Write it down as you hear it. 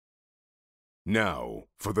Now,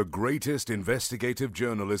 for the greatest investigative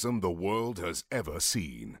journalism the world has ever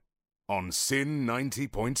seen. On Sin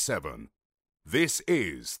 90.7, this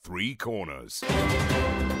is Three Corners.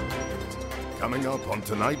 Coming up on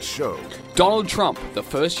tonight's show, Donald Trump, the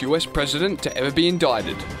first US president to ever be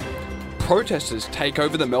indicted. Protesters take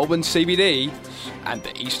over the Melbourne CBD, and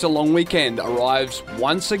the Easter long weekend arrives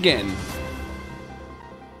once again.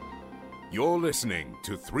 you're listening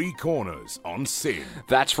to Three Corners on Sin.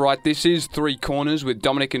 That's right, this is Three Corners with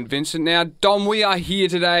Dominic and Vincent. Now, Dom, we are here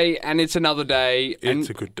today, and it's another day. It's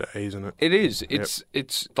a good day, isn't it? It is.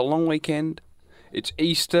 It's the long weekend. It's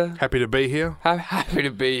Easter. Happy to be here. Happy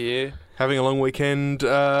to be here. Having a long weekend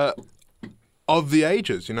of the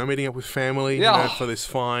ages, meeting up with family for this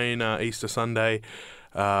fine Easter Sunday.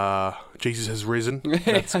 Jesus has risen.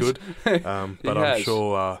 That's good. But I'm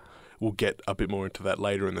sure we'll get a bit more into that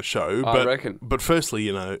later in the show. I reckon. But firstly,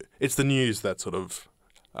 it's the news that's sort of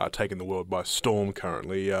taken the world by storm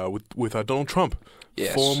currently with Donald Trump,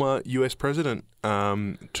 former US president,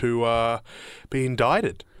 to be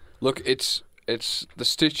indicted. Look, it's the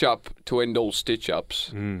stitch up to end all stitch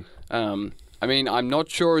ups. I'm not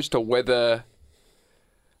sure as to whether.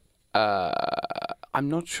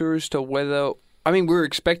 We were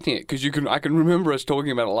expecting it because I can remember us talking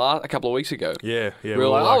about it a couple of weeks ago. Yeah. We were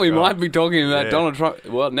like, we might be talking about Donald Trump.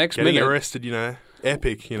 Well, next getting minute, arrested,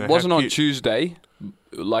 epic. It wasn't on Tuesday,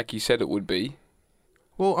 like he said it would be.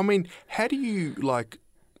 Well, how do you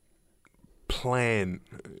plan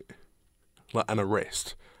an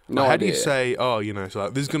arrest? No how idea. do you say, so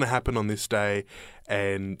this is going to happen on this day,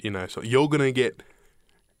 and so you're going to get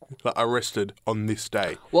arrested on this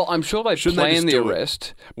day? Well, I'm sure they plan the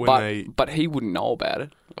arrest, but he wouldn't know about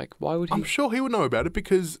it. Why would he? I'm sure he would know about it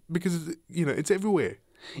because it's everywhere.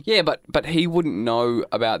 Yeah, but he wouldn't know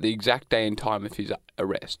about the exact day and time of his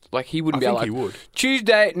arrest. He wouldn't be able to. He would.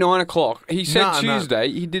 Tuesday at 9:00. He said Tuesday.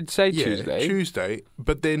 No. He did say Tuesday. Tuesday.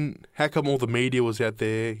 But then how come all the media was out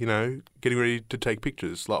there, getting ready to take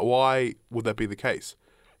pictures? Why would that be the case?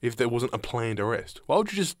 If there wasn't a planned arrest, why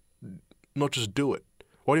would you not just do it?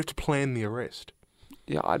 Why do you have to plan the arrest?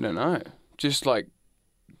 Yeah, I don't know. Just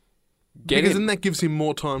because then that gives him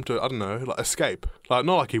more time to, escape. Not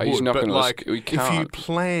like he would, but if you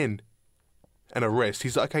plan an arrest,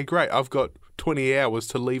 he's like, okay, great, I've got 20 hours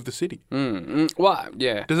to leave the city. Well,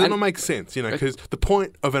 yeah. Does that not make sense? Because the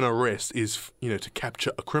point of an arrest is, to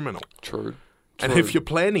capture a criminal. True. And if you're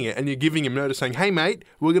planning it and you're giving him notice saying, hey, mate,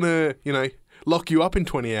 we're going to, lock you up in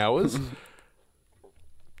 20 hours...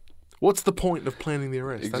 What's the point of planning the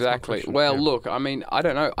arrest? Exactly. Well, look, I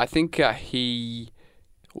don't know. I think he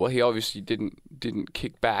obviously didn't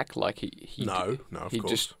kick back he No, of course.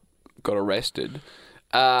 Just got arrested.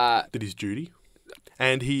 Did his duty,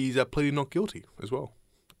 and he's pleaded not guilty as well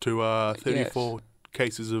to 34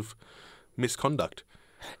 cases of misconduct.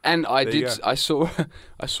 And I saw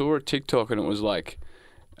a TikTok, and it was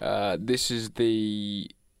this is the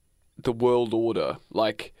world order,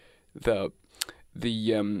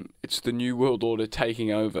 it's the new world order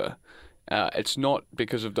taking over. It's not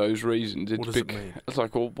because of those reasons. What does it mean? It's well,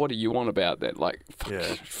 what do you want about that?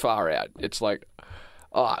 Far out. It's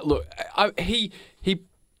look, he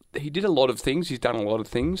did a lot of things. He's done a lot of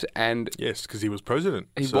things, and yes, because he was president.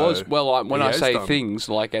 He was. Well, when I say things,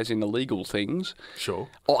 as in illegal things, sure,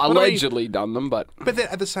 or allegedly done them, but then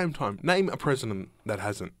at the same time, name a president that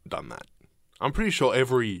hasn't done that. I'm pretty sure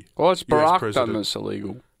every it's Barack president done this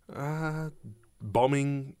illegal.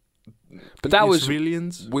 Bombing, but that was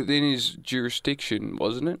civilians within his jurisdiction,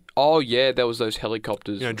 wasn't it? Oh yeah, there was those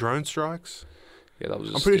helicopters. Drone strikes. Yeah, that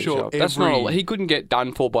was. I'm pretty sure that's not. He couldn't get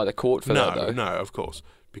done for by the court for that, though. No, of course,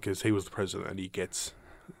 because he was the president and he gets,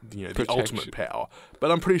 the ultimate power. But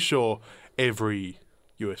I'm pretty sure every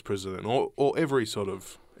U.S. president or every sort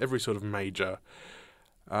of major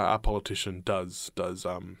politician does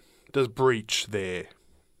breach their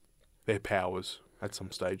powers at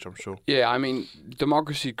some stage, I'm sure. Yeah,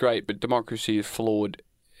 democracy is great, but democracy is flawed,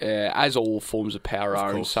 as all forms of power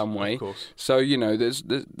are in some way. Of course. So,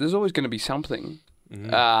 there's always going to be something.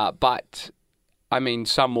 Mm-hmm. But,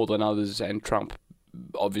 some more than others, and Trump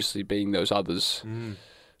obviously being those others.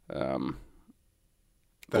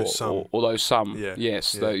 Those some. Or those some. Yeah.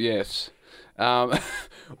 Yes. Yeah. Yes.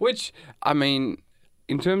 Which, in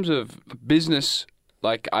terms of business,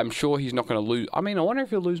 I'm sure he's not going to lose. I wonder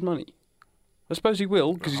if he'll lose money. I suppose he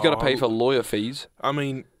will, because he's got to pay for lawyer fees.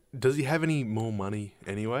 Does he have any more money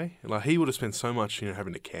anyway? He would have spent so much,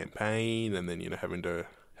 having to campaign and then, having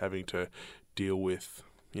to deal with,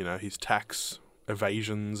 his tax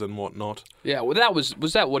evasions and whatnot. Yeah, well,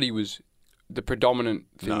 was that what he was, the predominant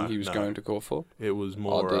thing he was going to call for? It was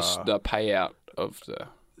more the payout of the.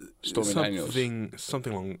 Stormy Daniels.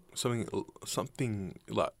 Something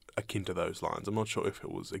like akin to those lines. I'm not sure if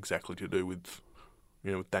it was exactly to do with,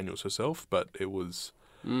 with Daniels herself, but it was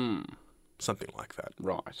something like that.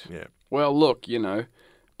 Right. Yeah. Well, look,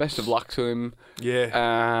 best of luck to him.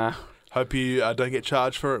 Yeah. Hope you don't get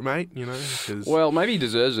charged for it, mate. 'Cause Well, maybe he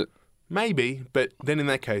deserves it. maybe, but then in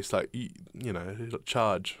that case, like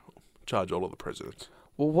charge all of the presidents.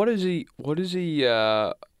 Well, what would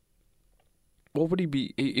he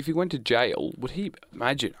be if he went to jail? Would he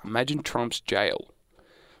imagine Trump's jail?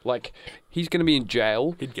 Like, he's going to be in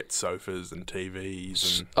jail. He'd get sofas and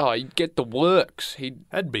TVs and He'd get the works.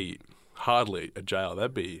 that'd be hardly a jail.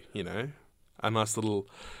 That'd be, a nice little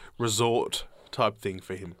resort type thing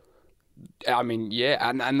for him. I mean, yeah,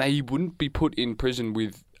 and he wouldn't be put in prison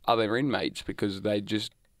with other inmates because they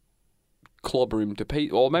just clobber him to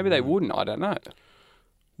pieces. Or maybe they wouldn't. I don't know.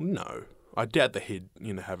 No, I doubt that he'd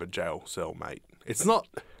have a jail cell, mate. It's not.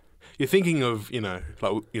 You're thinking of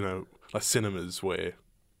like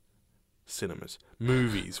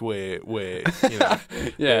movies where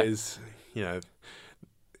there's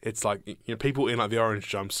it's like people in like the orange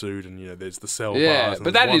jumpsuit and there's the cell bars. Yeah, and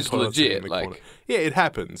but there's that one is toilet sitting in legit. the Like, corner. Yeah, it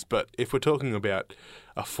happens. But if we're talking about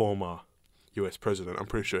a former US president, I'm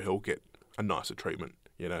pretty sure he'll get a nicer treatment.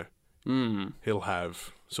 He'll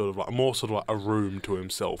have sort of like a room to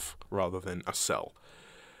himself rather than a cell.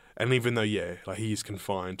 And even though he's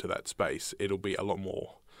confined to that space, it'll be a lot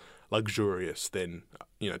more luxurious than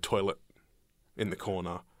toilet in the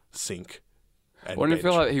corner, sink, and wonder if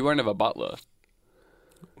bench. he won't have a butler.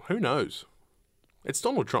 Who knows? It's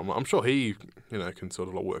Donald Trump. I'm sure he can sort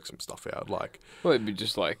of work some stuff out. Like, Well, it'd be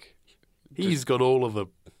just like he's got all of the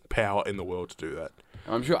power in the world to do that.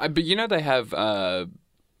 I'm sure. But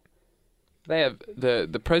they have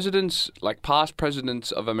the presidents, like past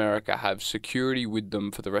presidents of America, have security with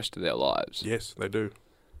them for the rest of their lives. Yes, they do.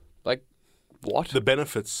 Like, what? The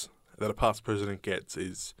benefits that a past president gets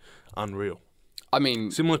is unreal. I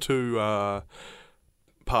mean, Similar to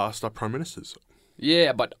past prime ministers.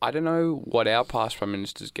 yeah, but I don't know what our past prime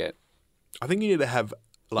ministers get. I think you need to have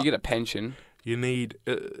You get a pension. you need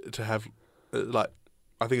to have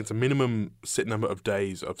I think it's a minimum set number of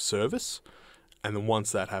days of service, and then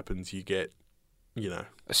once that happens, you get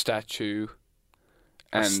A statue.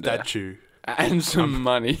 a statue. And some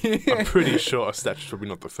money. I'm pretty sure a statue's probably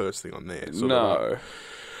not the first thing on there. No.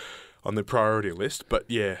 On the priority list, but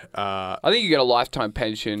yeah, I think you get a lifetime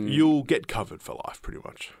pension. you'll get covered for life pretty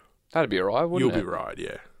much. That'd be alright, wouldn't You'll it? be right,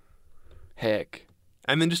 yeah. Heck.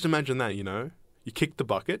 And then just imagine that, you kick the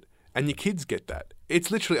bucket and your kids get that. It's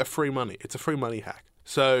literally a free money. It's a free money hack.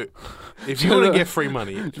 So if you want to get free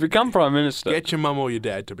money, To become prime minister. get your mum or your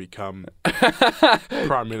dad to become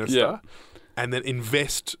prime minister, Yeah. and then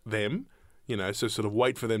invest them. So sort of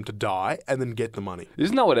wait for them to die and then get the money.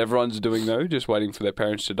 Isn't that what everyone's doing though? Just waiting for their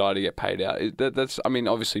parents to die to get paid out. That's. I mean,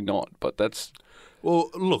 obviously not, but that's. Well,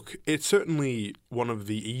 look, it's certainly one of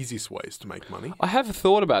the easiest ways to make money. I have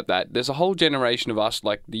thought about that. There's a whole generation of us,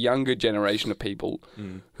 like the younger generation of people,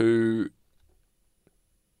 who.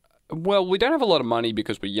 Well, we don't have a lot of money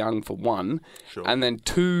because we're young, for one, Sure. and then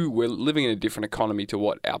two, we're living in a different economy to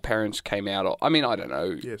what our parents came out of. I mean, I don't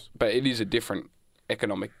know, Yes. but it is a different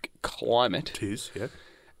economic climate. It is,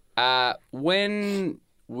 yeah. When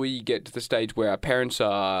we get to the stage where our parents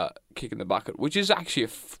are kicking the bucket, which is actually,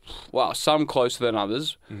 some closer than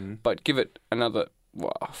others, but give it another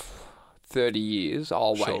 30 years,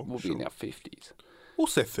 Sure, we'll be in our 50s. We'll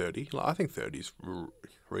say 30. I think 30 is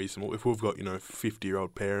reasonable. If we've got,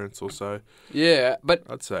 50-year-old parents or so, Yeah, but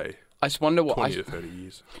I'd say I just wonder 20 to 30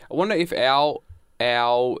 years. I wonder if our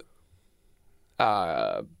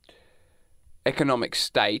economic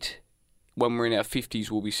state when we're in our 50s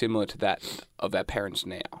will be similar to that of our parents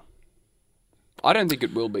now. I don't think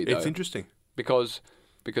it will be, though. It's interesting. Because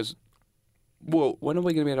Well, when are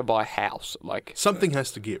we going to be able to buy a house? Like, something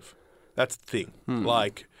has to give. That's the thing.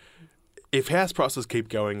 Like, if house prices keep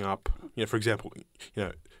going up, for example,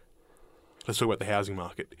 let's talk about the housing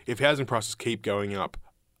market. If housing prices keep going up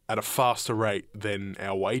at a faster rate than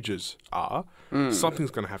our wages are,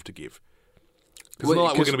 something's going to have to give. It's Well, not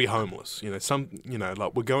like we're 'cause- going to be homeless.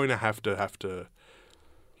 Like we're going to have to,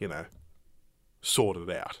 sort it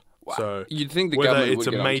out. Wow. So You'd think the whether government it's would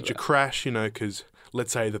a get onto major that. crash, because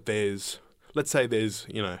let's say there's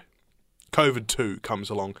COVID-2 comes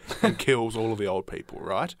along and kills all of the old people,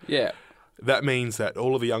 right? Yeah. That means that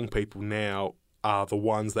all of the young people now are the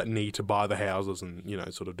ones that need to buy the houses and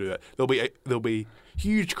sort of do that. There'll be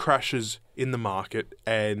huge crashes in the market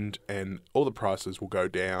and all the prices will go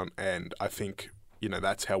down, and I think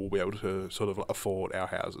that's how we'll be able to sort of afford our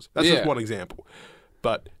houses. That's Yeah. just one example,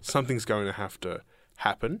 but something's going to have to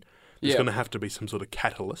happen. There's Yeah. going to have to be some sort of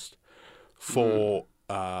catalyst for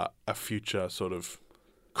a future sort of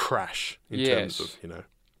crash in terms of,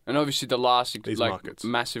 And obviously the last these like markets.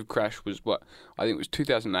 massive crash was what I think it was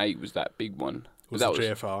 2008 was that big one. Was that the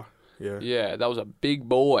GFR. Yeah. Yeah, that was a big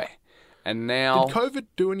boy. And now Did COVID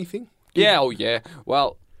do anything? yeah, oh yeah.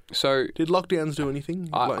 Well, so Did lockdowns do anything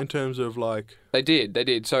like, in terms of like? they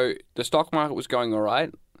did. So the stock market was going all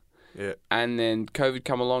right, Yeah. and then COVID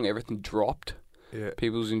come along, everything dropped. Yeah.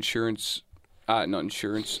 People's insurance, not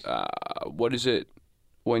insurance. What is it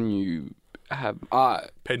when you have?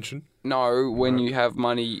 Pension. No, when you have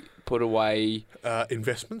money put away.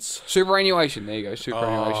 Investments. Superannuation. There you go.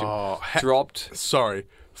 Superannuation dropped. Sorry.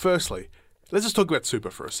 Firstly, let's just talk about super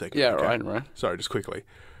for a second. Yeah, okay? right. Sorry, just quickly.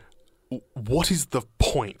 What is the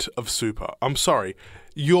point of super? I'm sorry.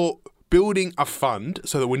 You're building a fund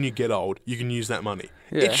so that when you get old, you can use that money.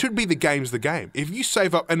 Yeah. It should be the game's the game. If you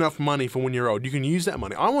save up enough money for when you're old, you can use that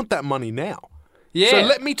money. I want that money now. Yeah. So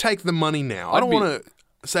let me take the money now. I don't be- want to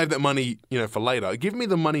save that money, for later. Give me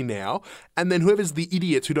the money now, and then whoever's the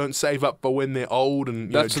idiots who don't save up for when they're old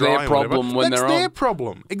and That's dry their and whatever, problem when that's they're their old.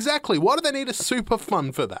 problem. Exactly. Why do they need a super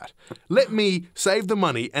fund for that? Let me save the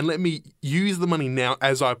money and let me use the money now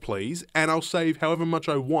as I please, and I'll save however much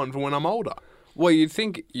I want for when I'm older. Well, you'd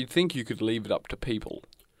think you could leave it up to people.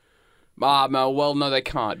 No, they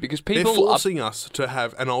can't because They're people. forcing us to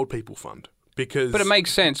have an old people fund because. But it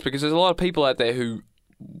makes sense because there's a lot of people out there who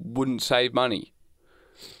wouldn't save money.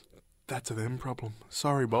 That's a them problem.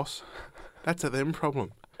 Sorry, boss. That's a them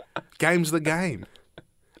problem. Game's the game.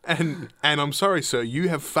 And I'm sorry, sir, you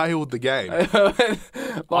have failed the game.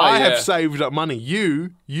 I have saved up money.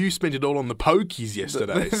 You spent it all on the pokies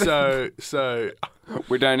yesterday. So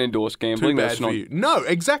We don't endorse too gambling. bad That's for not. you. No,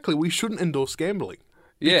 exactly. We shouldn't endorse gambling.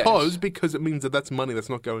 Yes. Because it means that's money that's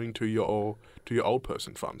not going to your old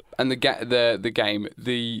person fund. And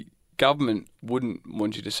the government wouldn't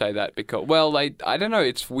want you to say that because I don't know,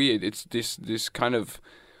 it's weird. It's this kind of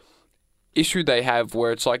issue they have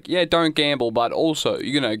where it's like, yeah, don't gamble, but also,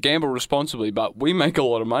 gamble responsibly, but we make a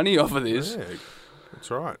lot of money off of this. Yeah, that's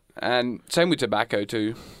right. And same with tobacco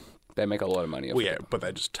too. They make a lot of money off Well, of yeah, it. but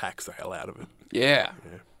they just tax the hell out of it. Yeah.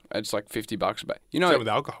 Yeah. It's like $50 a bag. Same with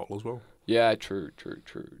alcohol as well. Yeah, true.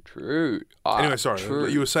 Anyway, sorry. True.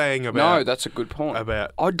 You were saying about No, that's a good point.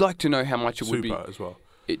 about I'd like to know how much it would be. super as well.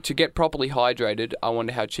 To get properly hydrated, I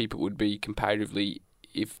wonder how cheap it would be comparatively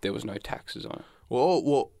if there was no taxes on it.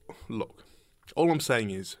 Well, look. All I'm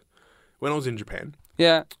saying is, when I was in Japan,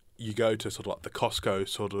 Yeah. you go to sort of like the Costco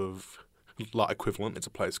sort of like equivalent. It's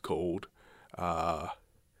a place called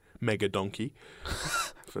Mega Donkey.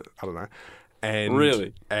 I don't know. And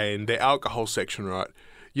Really? And their alcohol section, right?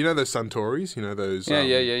 You know those Suntories? You know those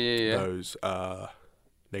Yeah. those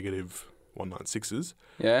negative 196s?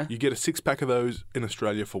 Yeah. You get a 6-pack of those in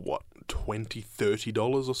Australia for what? $20,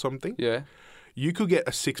 $30 or something? Yeah. You could get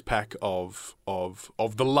a 6-pack of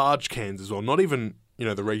the large cans as well. Not even,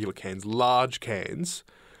 the regular cans, large cans.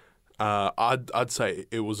 I'd say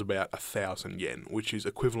it was about 1,000 yen, which is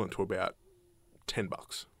equivalent to about $10.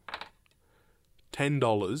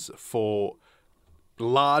 $10 for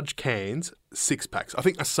large cans, 6-packs. I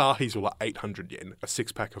think Asahi's were like 800 yen, a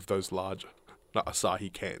 6-pack of those large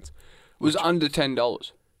Asahi cans. It was under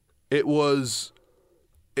 $10. It was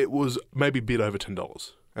maybe a bit over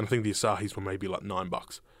 $10. And I think the Asahis were maybe like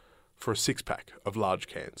 $9 for a 6-pack of large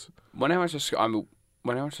cans. Wonder how much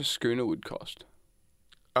a schooner would cost.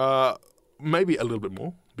 Maybe a little bit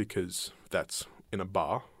more because that's in a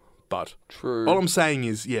bar. But True. all I'm saying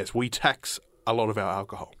is, yes, we tax a lot of our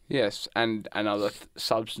alcohol. Yes, and other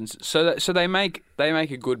substances. So they make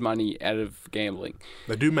a good money out of gambling.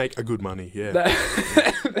 They do make a good money, yeah.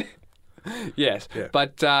 Yes, Yeah.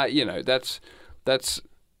 but that's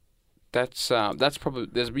probably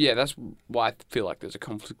that's why I feel like there's a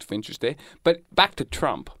conflict of interest there. But back to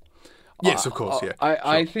Trump. Yes, of course, yeah.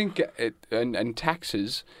 I think and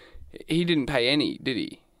taxes, he didn't pay any, did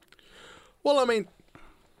he? Well, I mean,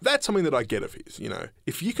 that's something that I get of his.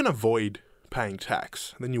 If you can avoid paying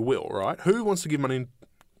tax, then you will, right? Who wants to give money?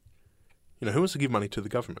 Who wants to give money to the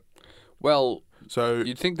government? Well, So,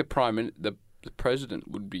 you'd think the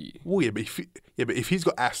president would be. well, yeah, but if he's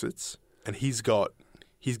got assets and he's got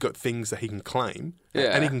things that he can claim,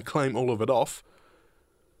 Yeah. and he can claim all of it off,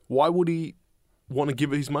 why would he want to give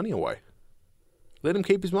his money away? Let him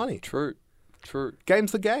keep his money. True.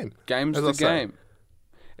 Game's the game. Game's as the I say. game.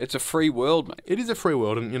 It's a free world, mate. It is a free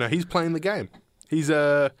world, and he's playing the game. He's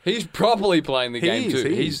properly playing the game is, too.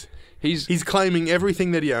 he is. He's claiming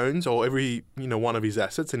everything that he owns or every one of his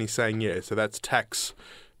assets, and he's saying so that's tax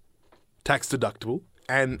deductible,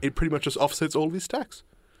 and it pretty much just offsets all of his tax.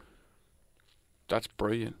 That's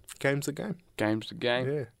brilliant. Game's the game. Game's the game.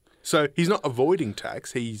 Yeah. So he's not avoiding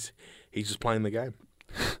tax. He's just playing the game.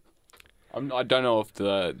 I don't know if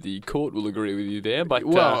the court will agree with you there, but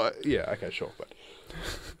yeah, okay, sure, but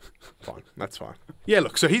fine, that's fine. Yeah,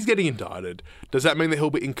 look, so he's getting indicted. Does that mean that he'll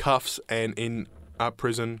be in cuffs and in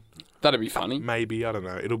prison? that'd be funny. Maybe, I don't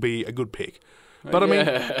know. It'll be a good pick. But I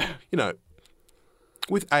mean,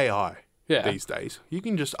 with AI these days, you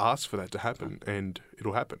can just ask for that to happen and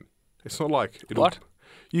it'll happen. It's not like What?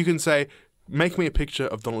 You can say, make me a picture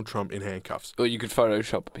of Donald Trump in handcuffs. Or you could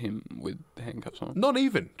Photoshop him with handcuffs on. Not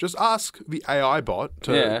even. Just ask the AI bot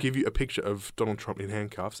to give you a picture of Donald Trump in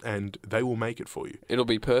handcuffs and they will make it for you. It'll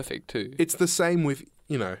be perfect too. It's the same with,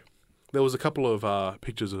 there was a couple of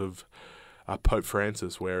pictures of Pope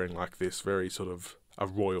Francis wearing like this very sort of a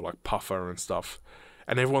royal like puffer and stuff.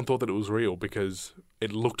 And everyone thought that it was real because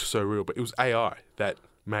it looked so real. But it was AI that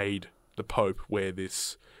made the Pope wear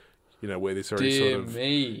this, very Dear sort of,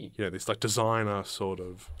 me. this like designer sort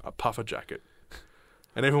of a puffer jacket.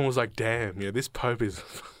 And everyone was like, damn, this Pope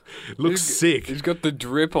looks sick. He's got the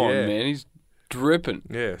drip on, man. He's dripping.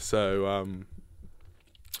 Yeah, so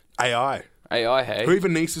AI. AI, hey? Who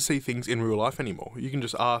even needs to see things in real life anymore? You can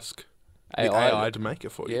just ask the AI to make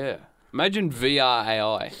it for you. Yeah. Imagine VR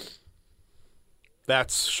AI.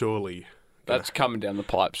 That's surely... That's coming down the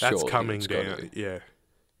pipes, surely. That's coming down,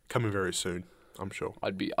 coming very soon, I'm sure.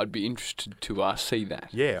 I'd be interested to see that.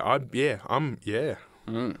 Yeah,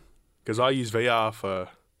 because I use VR for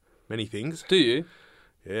many things. Do you?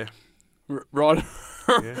 Yeah. Right.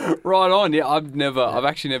 Right on. Yeah, I've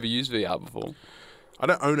actually never used VR before. I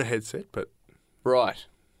don't own a headset, but... Right.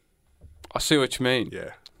 I see what you mean.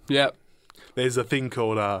 Yeah. Yep. There's a thing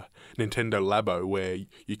called Nintendo Labo where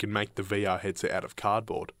you can make the VR headset out of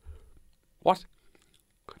cardboard. What?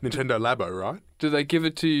 Nintendo Labo, right? Do they give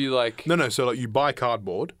it to you like... No, so like you buy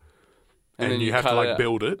cardboard and then you have to like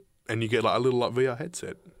build it and you get like a little like VR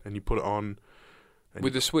headset and you put it on.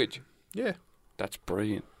 With the Switch? Yeah. That's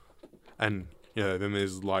brilliant. And, then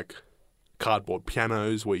there's like cardboard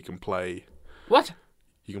pianos where you can play... What?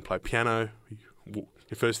 You can play piano. Your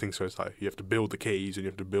first thing's first, like, you have to build the keys and you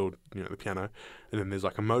have to build, the piano. And then there's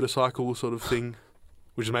like a motorcycle sort of thing,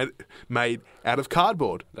 which is made out of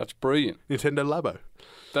cardboard. That's brilliant. Nintendo Labo.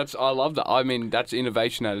 I love that. I mean, that's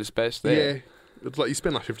innovation at its best there. Yeah. It's like you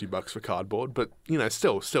spend like $50 for cardboard, but,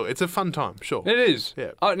 still, it's a fun time, sure. It is.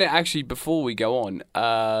 Yeah. Oh, now, actually, before we go on,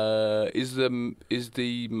 is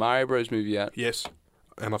the Mario Bros movie out? Yes.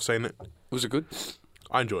 And I've seen it. Was it good?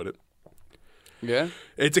 I enjoyed it. Yeah?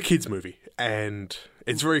 It's a kids' movie, and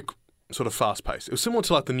it's very sort of fast-paced. It was similar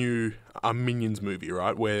to like the new Minions movie,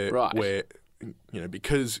 right? Where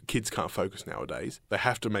because kids can't focus nowadays, they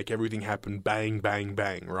have to make everything happen bang, bang,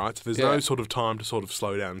 bang, right? So there's no sort of time to sort of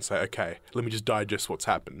slow down and say, okay, let me just digest what's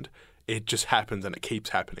happened. It just happens and it keeps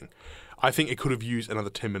happening. I think it could have used another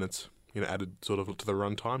 10 minutes, added sort of to the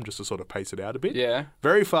runtime just to sort of pace it out a bit. Yeah.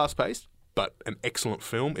 Very fast-paced, but an excellent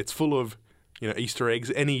film. It's full of, Easter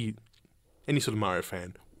eggs. Any sort of Mario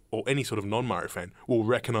fan or any sort of non-Mario fan will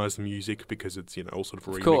recognise the music because it's, all sort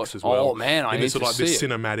of remixed as well. Oh, man, I need to see it. Like this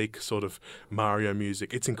cinematic sort of Mario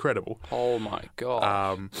music. It's incredible. Oh, my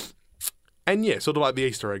God. And yeah, sort of like the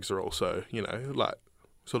Easter eggs are also, like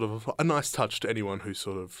sort of a nice touch to anyone who's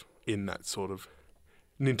sort of in that sort of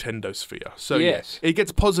Nintendo sphere. So yes, it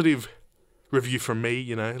gets positive review from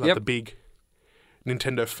me, the big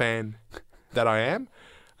Nintendo fan that I am.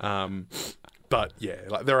 But yeah,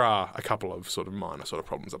 like there are a couple of sort of minor sort of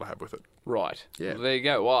problems that I have with it. Right. Yeah. Well, there you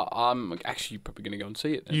go. Well, I'm actually probably going to go and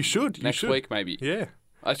see it then. You should. Next week, maybe. Yeah.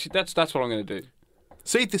 Actually, that's what I'm going to do.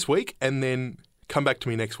 See it this week, and then come back to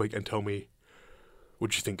me next week and tell me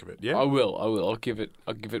what you think of it. Yeah. I will. I'll give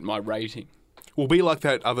it my rating. We'll be like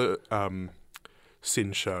that other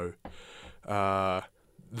Sin show,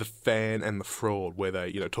 The Fan and the Fraud, where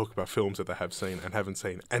they talk about films that they have seen and haven't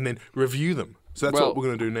seen, and then review them. So that's what we're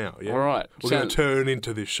going to do now. Yeah. All right. We're going to turn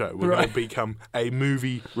into this show. We're going to become a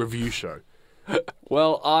movie review show.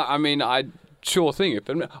 Well, I mean, sure thing.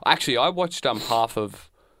 Actually, I watched half of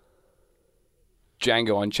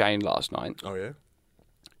Django Unchained last night. Oh yeah.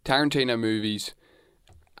 Tarantino movies.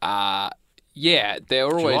 Yeah, they're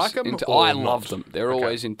always. Do you like them? I love them. They're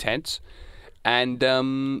always intense, and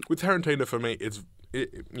with Tarantino, for me, it's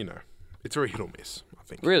very hit or miss. I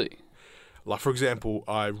think. Really. Like, for example,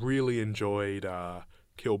 I really enjoyed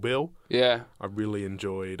Kill Bill. Yeah. I really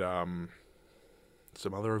enjoyed some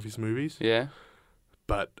other of his movies. Yeah.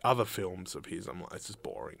 But other films of his, I'm like, it's just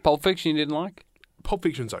boring. Pulp Fiction you didn't like? Pulp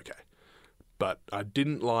Fiction's okay. But I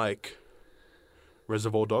didn't like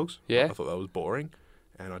Reservoir Dogs. Yeah. I thought that was boring.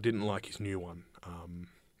 And I didn't like his new one,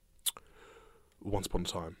 Once Upon a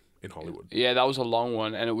Time in Hollywood. Yeah, that was a long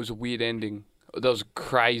one, and it was a weird ending. That was a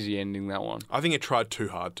crazy ending, that one. I think it tried too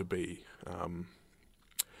hard to be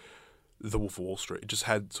The Wolf of Wall Street. It just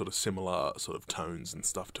had sort of similar sort of tones and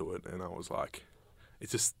stuff to it, and I was like,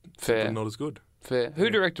 it's just Fair. not as good. Fair. Who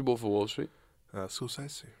directed Wolf of Wall Street?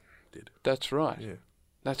 Scorsese did. That's right. Yeah.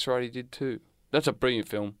 That's right, he did too. That's a brilliant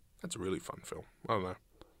film. That's a really fun film. I don't know.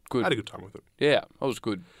 Good. I had a good time with it. Yeah, that was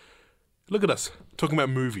good. Look at us, talking about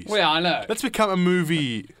movies. Well, I know. Let's become a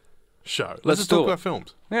movie show. Let's just do talk it. about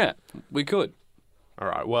films. Yeah, we could. All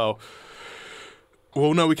right, well,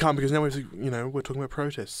 no, we can't because now we're talking about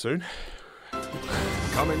protests soon.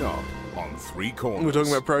 Coming up on Three Corners. We're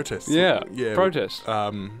talking about protests. Yeah, yeah, protests.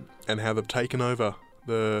 And how they've taken over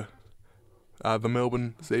the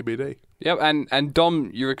Melbourne CBD. Yep, and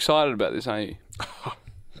Dom, you're excited about this, aren't you?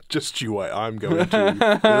 Just you wait. I'm going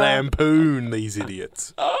to lampoon these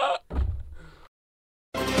idiots.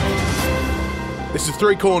 This is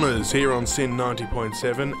Three Corners here on Sin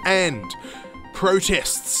 90.7, and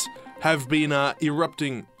protests have been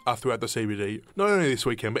erupting throughout the CBD, not only this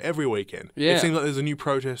weekend, but every weekend. Yeah. It seems like there's a new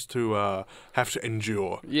protest to have to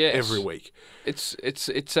endure every week. It's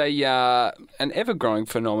a an ever-growing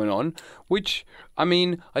phenomenon, which, I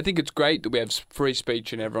mean, I think it's great that we have free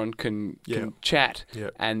speech and everyone can chat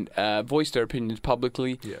and voice their opinions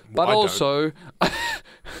publicly. Yeah. But I also,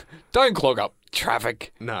 don't clog up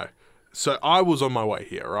traffic. No. So I was on my way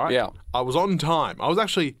here, right? Yeah. I was on time. I was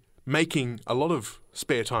actually making a lot of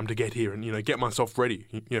spare time to get here and, get myself ready,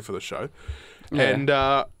 for the show. Yeah. And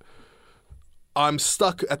I'm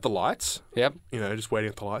stuck at the lights. Yep. Just waiting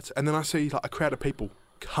at the lights. And then I see a crowd of people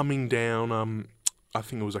coming down, I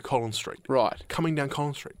think it was Collins Street. Right. Coming down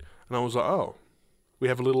Collins Street. And I was like, oh, we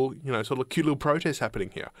have a little, sort of a cute little protest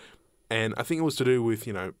happening here. And I think it was to do with,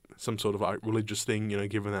 some sort of religious thing,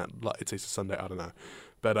 given that it's Easter Sunday, I don't know.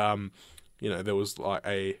 But, there was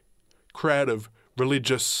a crowd of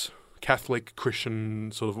religious, Catholic,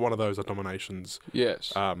 Christian, sort of one of those denominations.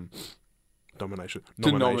 Yes. Nominations.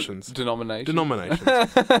 Denominations.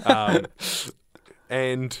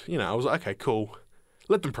 And, I was like, okay, cool.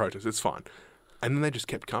 Let them protest. It's fine. And then they just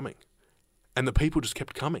kept coming. And the people just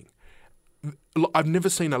kept coming. I've never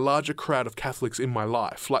seen a larger crowd of Catholics in my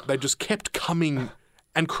life. They just kept coming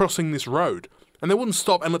and crossing this road. And they wouldn't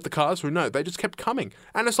stop and let the cars through. No, they just kept coming.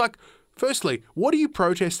 And it's like, firstly, what are you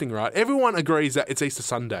protesting, right? Everyone agrees that it's Easter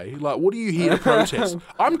Sunday. What are you here to protest?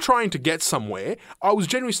 I'm trying to get somewhere. I was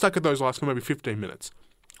generally stuck at those lights for maybe 15 minutes.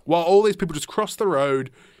 While all these people just crossed the road,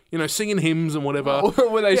 singing hymns and whatever.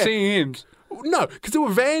 Were they singing hymns? No, because there were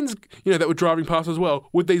vans, that were driving past as well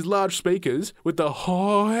with these large speakers with the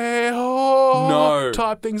ho hey ho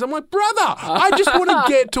type things. I'm like, brother, I just want to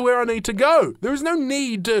get to where I need to go. There is no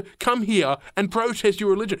need to come here and protest your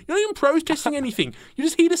religion. You're not even protesting anything. You're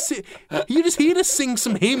just here to sing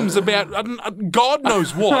some hymns about God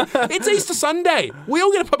knows what. It's Easter Sunday. We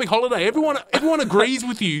all get a public holiday. Everyone agrees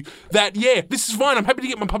with you that this is fine. I'm happy to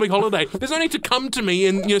get my public holiday. There's no need to come to me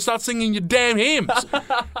and start singing your damn hymns.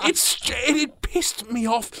 It pissed me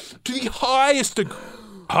off to the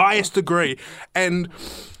highest degree. And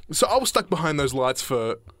so I was stuck behind those lights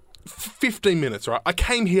for 15 minutes, right? I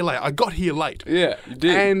came here late. I got here late. Yeah, you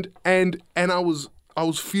did. And I was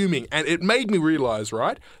fuming, and it made me realise,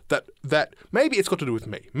 right, that maybe it's got to do with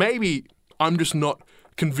me. Maybe I'm just not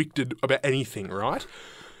convicted about anything, right?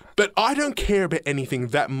 But I don't care about anything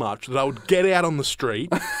that much that I would get out on the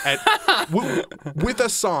street with a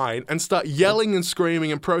sign and start yelling and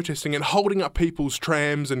screaming and protesting and holding up people's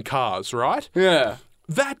trams and cars, right? Yeah.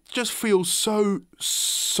 That just feels so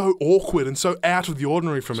awkward and so out of the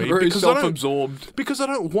ordinary for me. Very self-absorbed. Because I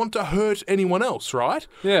don't want to hurt anyone else, right?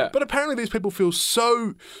 Yeah. But apparently these people feel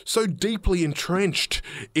so deeply entrenched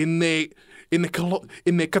in their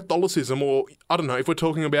Catholicism, or I don't know, if we're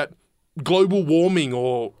talking about global warming,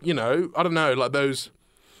 or I don't know, like those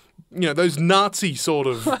Nazi sort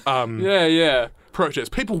of protests.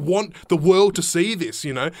 People want the world to see this.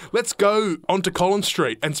 Let's go onto Collins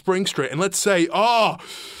Street and Spring Street and let's say,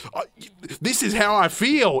 this is how I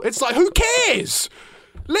feel. It's like, who cares?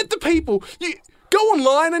 Let the people go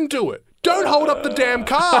online and do it. Don't hold up the damn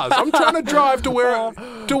cars. I'm trying to drive to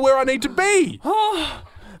where I need to be.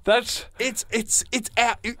 It's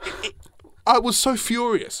out. I was so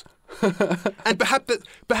furious. And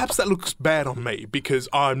perhaps that looks bad on me because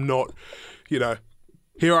I'm not,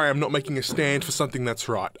 here I am not making a stand for something that's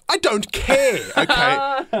right. I don't care,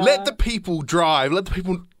 okay? Let the people drive. Let the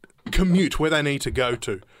people commute where they need to go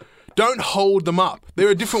to. Don't hold them up. There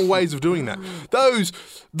are different ways of doing that. Those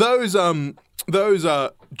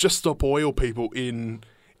Just Stop Oil people in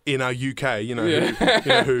our UK,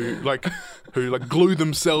 who who like glue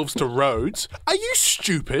themselves to roads. Are you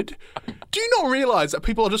stupid? Do you not realise that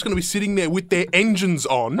people are just going to be sitting there with their engines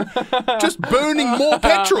on, just burning more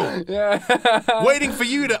petrol, waiting for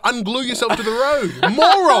you to unglue yourself to the road?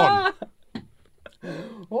 Moron!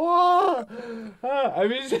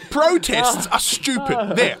 Protests are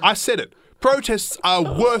stupid. There, I said it. Protests are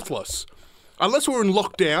worthless. Unless we're in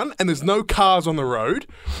lockdown and there's no cars on the road,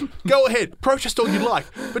 go ahead, protest all you like,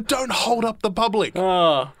 but don't hold up the public.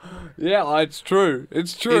 Yeah, it's true.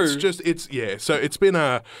 It's true. So it's been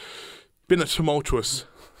a tumultuous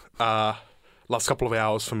last couple of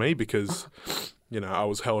hours for me because, I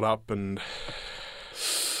was held up and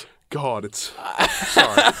God,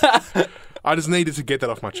 sorry. I just needed to get that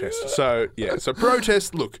off my chest. So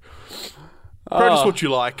protest, look. Protest what you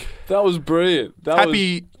like. That was brilliant.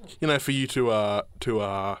 Happy, for you to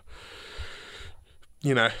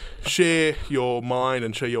share your mind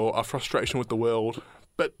and share your frustration with the world.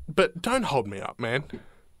 But don't hold me up, man.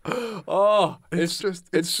 It's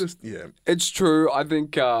true. I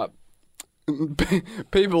think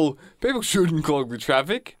people shouldn't clog the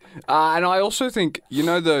traffic, and I also think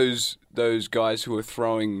those guys who are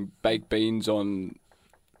throwing baked beans on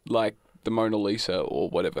like the Mona Lisa or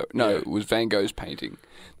whatever. No, It was Van Gogh's painting.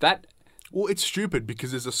 Well, it's stupid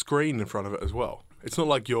because there's a screen in front of it as well. It's not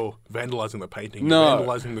like you're vandalising the painting. No. You're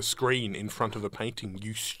vandalising the screen in front of the painting,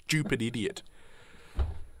 you stupid idiot.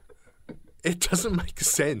 It doesn't make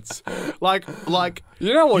sense. Like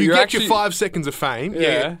you know what? You get your 5 seconds of fame.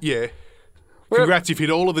 Yeah. Yeah. Congrats, you've hit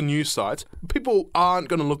all of the news sites. People aren't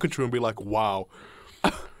going to look at you and be like, wow,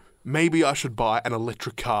 maybe I should buy an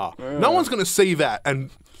electric car. Yeah. No one's going to see that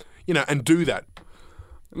and do that.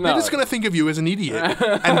 No. They're just going to think of you as an idiot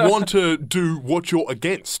and want to do what you're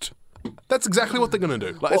against. That's exactly what they're going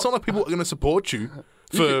to do. It's not like people are going to support you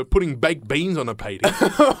for putting baked beans on a painting.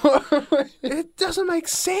 It doesn't make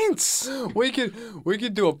sense. We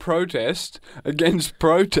could do a protest against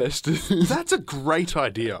protesters. That's a great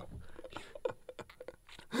idea.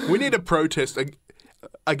 We need a protest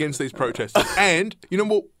against these protesters. And you know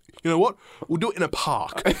what? We'll do it in a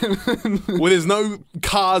park where there's no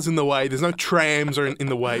cars in the way, there's no trams in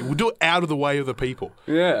the way. We'll do it out of the way of the people.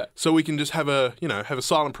 Yeah. So we can just have a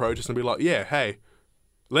silent protest and be like, yeah, hey,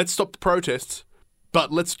 let's stop the protests,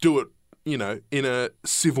 but let's do it, in a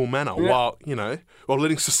civil manner while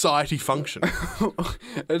letting society function.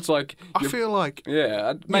 It's like I feel like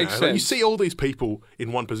it makes sense. Like you see all these people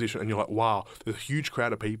in one position and you're like, wow, there's a huge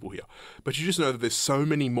crowd of people here. But you just know that there's so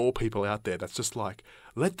many more people out there that's just like,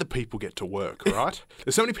 let the people get to work, right?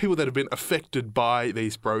 There's so many people that have been affected by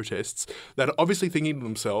these protests that are obviously thinking to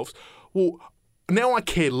themselves, well, now I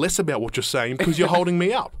care less about what you're saying because you're holding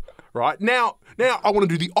me up. Right? Now I want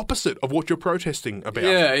to do the opposite of what you're protesting about.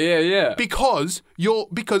 Yeah. Because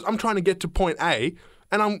I'm trying to get to point A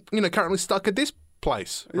and I'm, currently stuck at this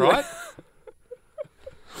place, right?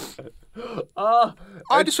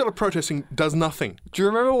 I just feel like protesting does nothing. Do you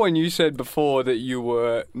remember when you said before that you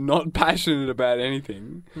were not passionate about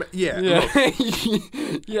anything? Yeah.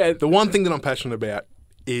 Look, yeah. The one thing that I'm passionate about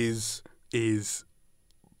is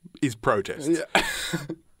protests. Yeah.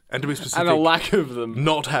 And to be specific, and a lack of them.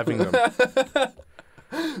 Not having them.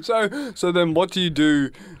 So then what do you do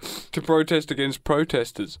to protest against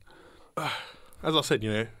protesters? As I said,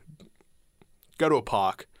 go to a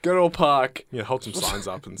park. Hold some signs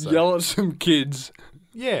up and say. Yell at some kids.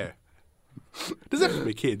 Yeah. It doesn't have to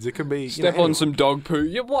be kids. It can be step on some dog poo.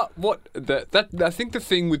 Yeah, I think the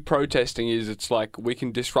thing with protesting is it's like we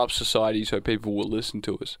can disrupt society so people will listen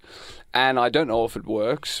to us, and I don't know if it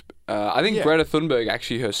works. I think Greta Thunberg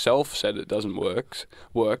actually herself said it doesn't work.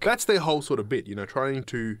 That's their whole sort of bit, trying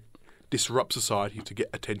to disrupt society to get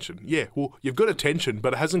attention. Yeah, well, you've got attention,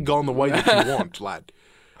 but it hasn't gone the way that you want, lad.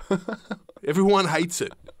 Everyone hates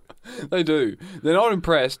it. They do. They're not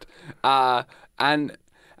impressed, and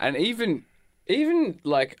even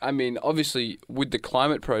like, I mean, obviously with the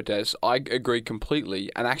climate protests, I agree completely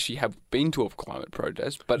and actually have been to a climate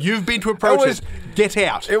protest. But you've been to a protest. Get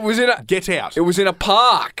out. Get out. It was in a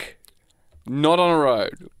park, not on a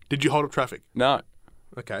road. Did you hold up traffic? No.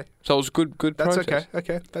 Okay. So it was good That's protest.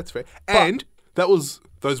 okay. That's fair. And that was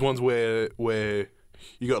those ones where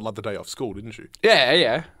you got like the day off school, didn't you?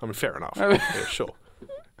 Yeah. I mean, fair enough. Yeah, sure.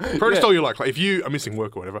 Protest all you like. If you are missing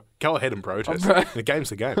work or whatever, go ahead and protest. The game's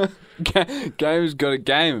the game. Game's got a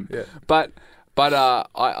game. Yeah. But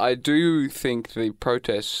I do think the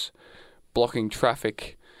protests blocking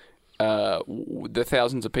traffic, the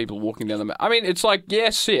thousands of people walking down the... I mean, it's like,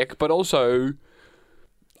 sick, but also,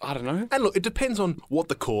 I don't know. And look, it depends on what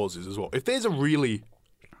the cause is as well. If there's a really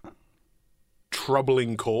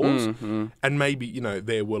troubling cause, and maybe,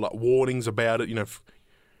 there were like warnings about it,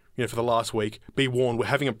 for the last week, be warned, we're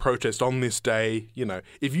having a protest on this day.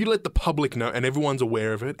 If you let the public know and everyone's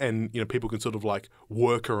aware of it, and people can sort of like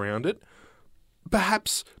work around it,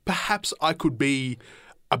 perhaps I could be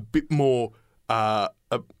a bit more, sort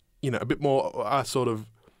of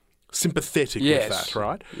sympathetic with that,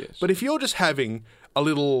 right? Yes. But if you're just having a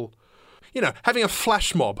little, having a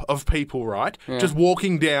flash mob of people, right? Yeah. Just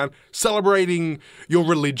walking down, celebrating your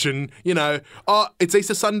religion, it's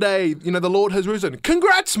Easter Sunday, the Lord has risen.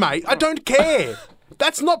 Congrats, mate. I don't care.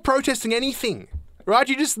 That's not protesting anything, right?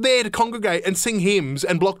 You're just there to congregate and sing hymns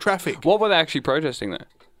and block traffic. What were they actually protesting there?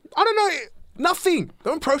 I don't know. Nothing. They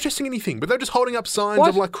weren't protesting anything, but they're just holding up signs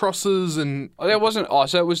of like crosses and. Oh, there wasn't. Oh,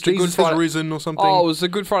 so it was the Jesus Good Friday. has risen or something. Oh, it was the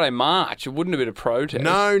Good Friday March. It wouldn't have been a protest.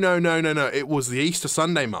 No. It was the Easter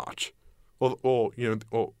Sunday march, or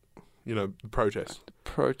the protest.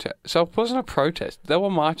 Protest. So it wasn't a protest. They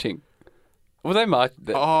were marching. Were they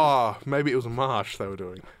marching? Oh, maybe it was a march they were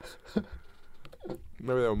doing.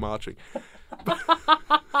 Maybe they were marching. But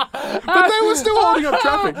they were still holding up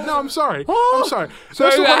traffic. No, I'm sorry. So they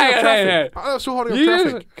were still holding up traffic. They were still holding up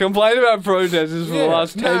traffic. Just complained about protesters for the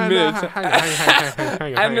last 10 minutes.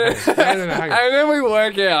 Hang on. And then we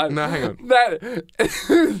work out hang on.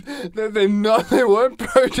 that they weren't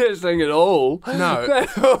protesting at all. No,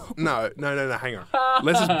 hang on.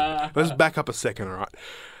 Let's back up a second, all right?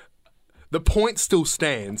 The point still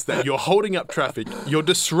stands that you're holding up traffic, you're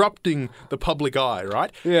disrupting the public eye, right?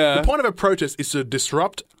 Yeah. The point of a protest is to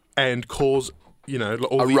disrupt and cause, all the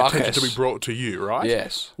ruckus. attention to be brought to you, right?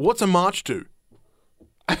 Yes. What's a march do?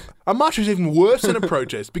 A march is even worse than a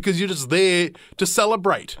protest because you're just there to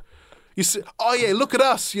celebrate. You say, oh yeah, look at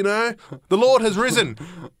us, the Lord has risen.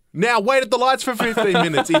 Now wait at the lights for 15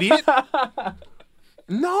 minutes, idiot.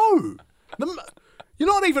 No.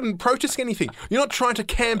 You're not even protesting anything. You're not trying to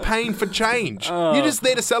campaign for change. You're just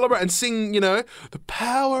there to celebrate and sing, the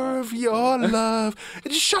power of your love.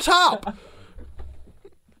 And just shut up.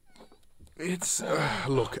 It's,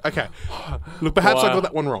 look, okay. Look, perhaps I got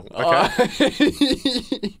that one wrong, okay?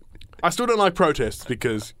 I still don't like protests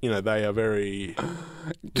because, they are very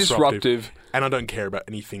disruptive. And I don't care about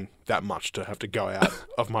anything that much to have to go out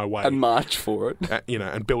of my way. And march for it.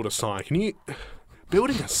 And build a sign.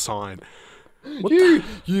 Building a sign...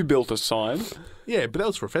 You built a sign. Yeah, but that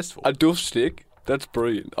was for a festival. A doof stick. That's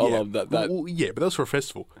brilliant. I love that. Well, yeah, but that was for a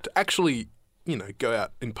festival. To actually, go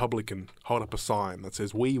out in public and hold up a sign that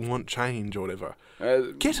says, we want change or whatever.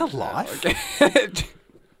 Get a life. Okay.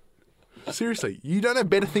 Seriously, you don't have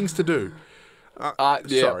better things to do. Yeah,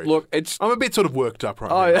 sorry. Look, I'm a bit sort of worked up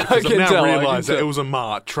right now. Yeah, I can now tell. realised that it was a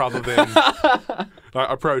march rather than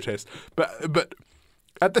a protest. But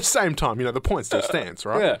at the same time, the point still stands,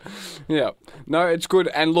 right? Yeah. No, it's good.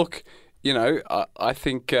 And look, I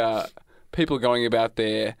think people are going about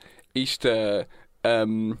their Easter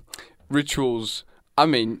rituals. I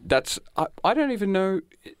mean, that's... I don't even know...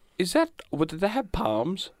 Is that... Did they have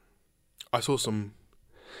palms? I saw some...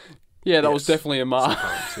 Yeah, that was definitely a march.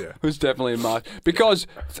 It was definitely a march. Because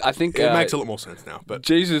I think... It makes a lot more sense now, but...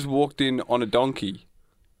 Jesus walked in on a donkey.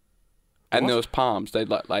 And there was palms. They'd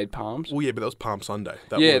laid palms. Well, yeah, but that was Palm Sunday.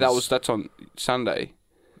 That's on Sunday.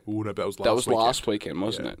 Oh, no, that was last weekend,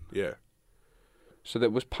 wasn't it? Yeah. So there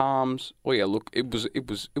was palms. Oh yeah, look, it was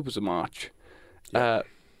a march. Yeah.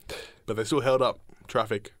 But they still held up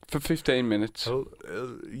traffic for 15 minutes.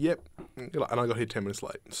 Yep. And I got here 10 minutes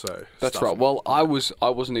late. So that's right. Well, I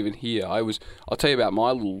wasn't even here. I'll tell you about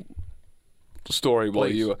my little story while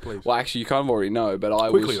you were. Please. Well, actually, you kind of already know, but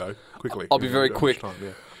Quickly. I'll be very quick.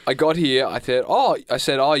 I got here. I said,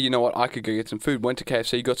 you know what? I could go get some food. Went to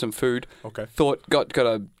KFC, got some food. Okay. Thought got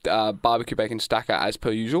a barbecue bacon stacker as per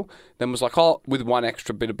usual. Then was like, with one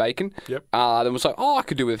extra bit of bacon. Yep. Then was like, I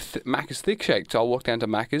could do with Macca's thick shake. So I walked down to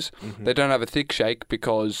Macca's. Mm-hmm. They don't have a thick shake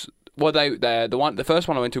because the first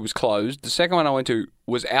one I went to was closed. The second one I went to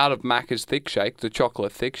was out of Macca's thick shake, the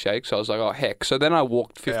chocolate thick shake. So I was like, oh heck. So then I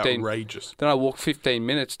walked 15. Outrageous. Then I walked 15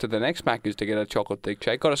 minutes to the next Macca's to get a chocolate thick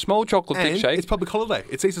shake. Got a small chocolate thick shake. It's public holiday.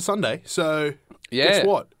 It's Easter Sunday. So guess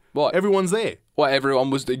what? What? Everyone's there. Well, everyone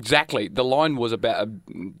was exactly. The line was about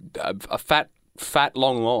a fat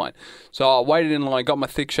long line. So I waited in line, got my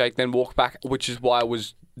thick shake, then walked back, which is why I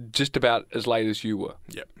was just about as late as you were.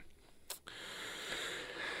 Yep.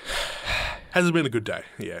 Hasn't been a good day,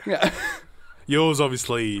 yeah. Yours,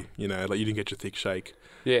 obviously, you didn't get your thick shake.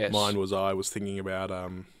 Yes. Mine was I was thinking about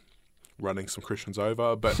running some Christians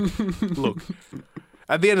over. But look,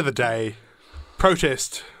 at the end of the day,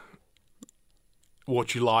 protest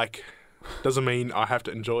what you like. Doesn't mean I have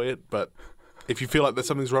to enjoy it. But if you feel like there's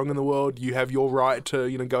something's wrong in the world, you have your right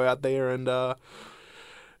to go out there and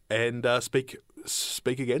speak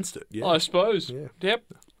against it. Yeah. I suppose. Yeah. Yep.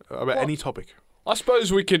 about any topic. I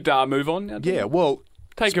suppose we could move on now. Yeah, well,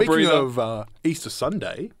 Take a speaking breather. of Easter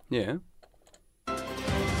Sunday, Yeah.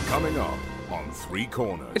 Coming up on Three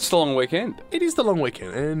Corners. It's the long weekend. it is the long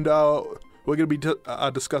weekend, and we're going to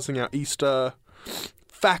be discussing our Easter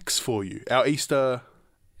facts for you, our Easter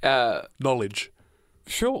knowledge.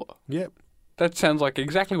 Sure. Yep, That sounds like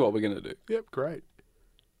exactly what we're going to do. yep, great.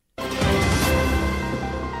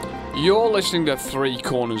 You're listening to Three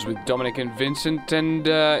Corners with Dominic and Vincent, and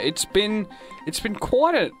it's been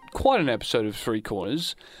quite an episode of Three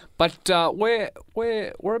Corners. But we're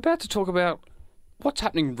about to talk about what's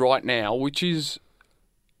happening right now, which is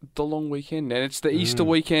the long weekend, and it's the Easter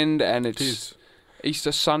weekend, and it's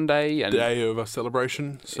Easter Sunday, and Day of a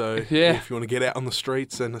celebration. So Yeah. if you want to get out on the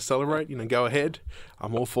streets and celebrate, go ahead.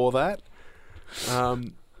 I'm all for that.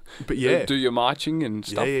 But yeah, do your marching and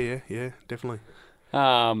stuff. yeah, definitely.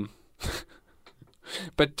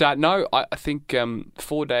 But no, I think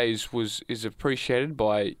 4 days is appreciated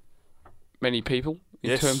by many people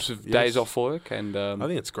in Yes, terms of yes. days off work, and I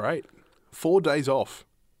think it's great. 4 days off.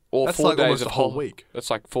 or That's 4 like days almost of a whole week. That's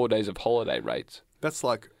like 4 days of holiday rates. That's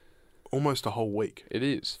like almost a whole week. It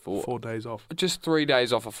is for 4 days off. just 3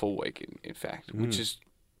 days off a full week, in fact, which is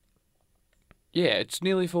it's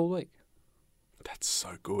nearly a full week. That's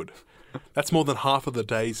so good. That's more than half of the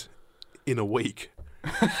days in a week.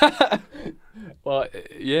 Well,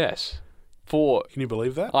 yes, 4. Can you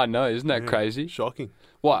believe that? I know, isn't that Yeah, crazy? Shocking.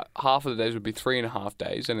 What, half of the days would be 3.5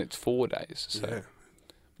 days, and it's 4 days. So, Yeah.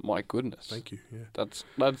 my goodness, Thank you. Yeah. that's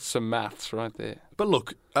some maths right there. But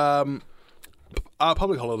look,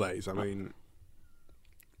 public holidays, I mean,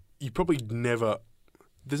 you probably never...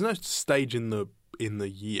 There's no stage in the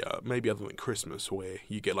year, maybe other than Christmas, where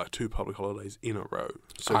you get like 2 public holidays in a row.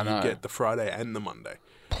 So I know. you get the Friday and the Monday.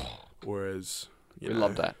 Whereas, We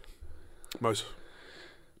love that. Most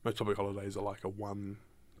public holidays are like a 1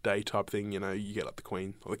 day type thing. You get like the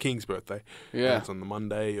Queen or the King's birthday. Yeah. It's on the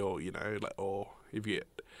Monday, or or if you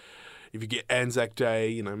get Anzac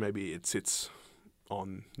Day, maybe it sits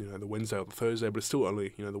on the Wednesday or the Thursday, but it's still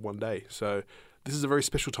only the 1 day. So this is a very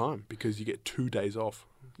special time because you get 2 days off.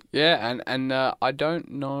 Yeah, and I don't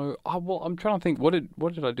know. Well, I'm trying to think. What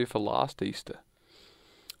did I do for last Easter?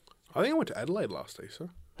 I think I went to Adelaide last Easter.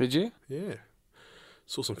 Did you? Yeah,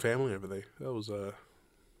 saw some family over there. That was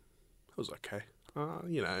okay.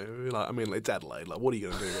 It's Adelaide. Like, what are you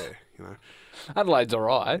gonna do there? Adelaide's all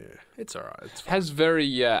right. Yeah, it's all right. It's fine. Has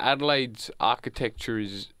very Adelaide's architecture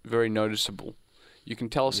is very noticeable. You can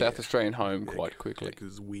tell a South Australian home quite quickly. because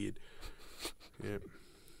it's weird. Yeah.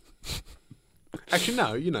 Actually,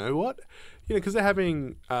 no. You know what? Because they're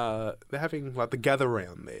having like the gather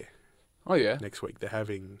round there Oh yeah. next week. They're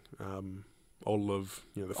having all of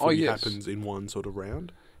the Oh, footy yes. happens in one sort of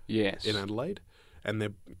round Yes. in Adelaide, and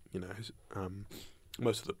they're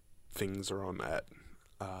most of the things are on at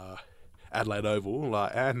Adelaide Oval.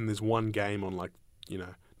 Like, and there's one game on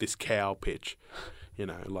this cow pitch.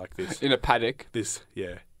 Like this In a paddock. this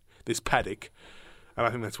paddock, and I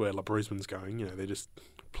think that's where Brisbane's going. They're just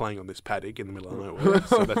playing on this paddock in the middle of nowhere,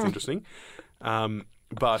 so that's interesting.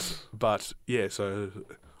 But yeah, so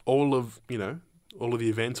all of the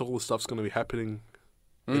events, all the stuff's going to be happening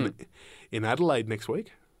in Adelaide next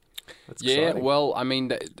week. That's Yeah. exciting. Well, I mean,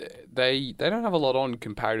 they don't have a lot on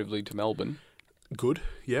comparatively to Melbourne. Good.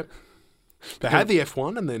 Yep. They had the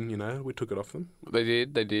F1, and then we took it off them. They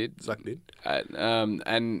did. Zach did.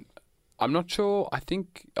 And I'm not sure. I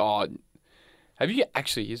think. Have you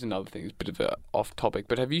actually? Here's another thing. It's a bit of a off topic,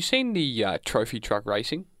 but have you seen the trophy truck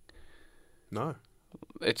racing? No.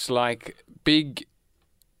 It's like big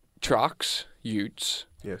trucks, utes,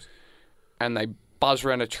 Yes. and they buzz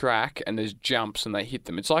around a track, and there's jumps, and they hit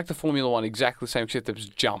them. It's like the Formula One, exactly the same, except there's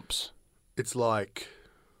jumps. It's like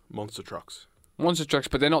monster trucks. Monster trucks,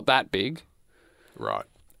 but they're not that big. Right.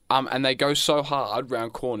 And they go so hard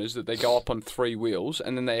round corners that they go up on 3 wheels,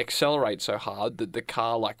 and then they accelerate so hard that the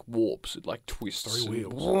car warps, it twists. 3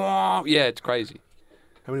 wheels? Yeah, it's crazy.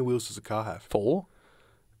 How many wheels does a car have? 4?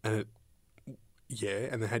 And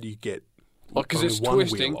and then how do you get Because only it's one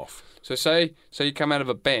twisting. wheel off? So say you come out of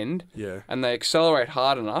a bend, Yeah. and they accelerate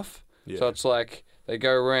hard enough, Yeah. so it's like they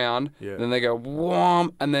go around, Yeah. then they go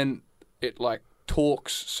whom, and then it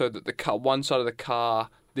torques so that the car, one side of the car,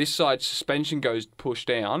 this side suspension goes push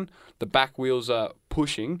down, the back wheels are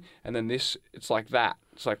pushing, and then it's like that.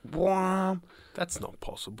 It's like whom. That's not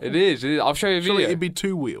possible. It is. I'll show you a Surely video. it'd be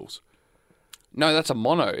 2 wheels. No, that's a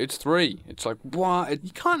mono. It's 3. It's like what?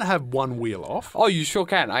 You can't have one wheel off. Oh, you sure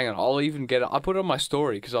can. Hang on, I'll even get it. I put it on my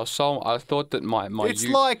story because I thought that my It's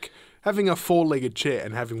like having a 4-legged chair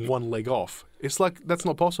and having one leg off. It's like that's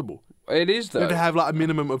not possible. it is You though. have to have a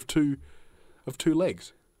minimum of two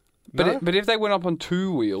legs. But No? but if they went up on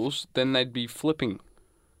two wheels, then they'd be flipping.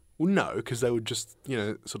 Well, no, because they would just,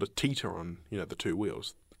 sort of teeter on, the two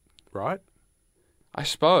wheels, right? I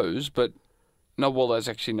suppose, but no. Well, there's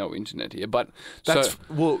actually no internet here. But That's so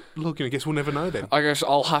well. Look, I guess we'll never know then. I guess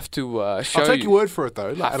I'll have to show I'll take you. your word for it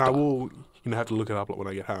though, Have and I to. will, have to look it up when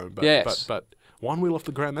I get home. But, Yes. but one wheel off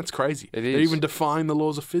the ground, that's crazy. It They're is. even defying the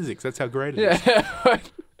laws of physics. That's how great it is. Yeah.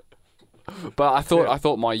 But Yeah. I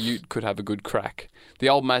thought my Ute could have a good crack. The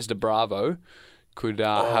old Mazda Bravo could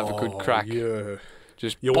have a good crack. Yeah.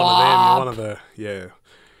 Just You're one of them. You're one bop. of the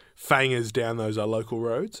fangers down those local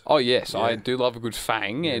roads. Oh yes, I Yeah. do love a good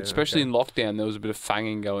fang, and Yeah, especially okay. in lockdown. There was a bit of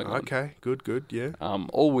fanging going on. Okay, good, yeah.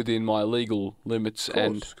 All within my legal limits,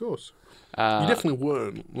 Of course. You definitely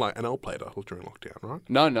weren't like an L-plater during lockdown, right?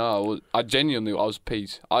 No, I genuinely was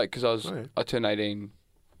peas. Because Oh, yeah. I turned 18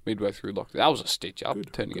 midway through lockdown. That was a stitch up.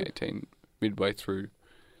 Good, turning good. 18 midway through,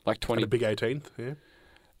 like 20. Had a big 18th, yeah.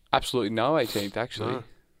 Absolutely no 18th actually. No.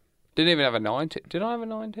 Didn't even have a 19th. Did I have a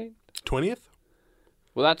 19th? 20th?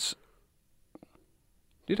 Well, that's.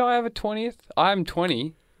 Did I have a 20th? I'm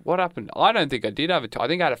 20. What happened? I don't think I did have I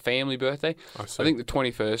think I had a family birthday. I see. I think the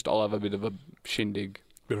 21st I'll have a bit of a shindig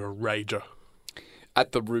Bit of a rager.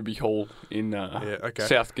 at the Ruby Hall in okay.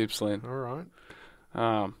 South Gippsland. All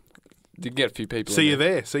right. Did get a few people. See in you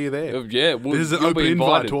there. See you there. Yeah, This is an you'll open be invite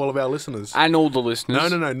invited. to all of our listeners. And all the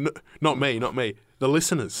listeners. No, not me. The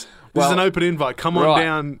listeners. This Well, is an open invite. Come on right.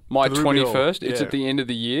 down. My to the Ruby Hall. 21st. It's Yeah. at the end of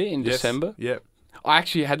the year in Yes. December. Yeah. I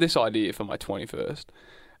actually had this idea for my 21st.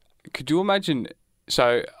 Could you imagine?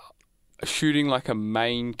 So, shooting like a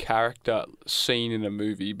main character scene in a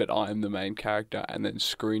movie, but I am the main character, and then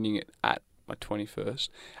screening it at my 21st.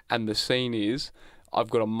 And the scene is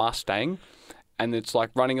I've got a Mustang, and it's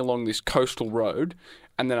like running along this coastal road,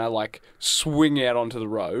 and then I like swing out onto the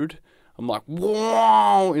road. I'm like,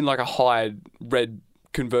 whoa, in like a hired red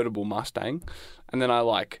convertible Mustang, and then I'm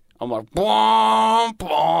like, boom,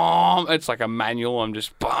 boom. It's like a manual. I'm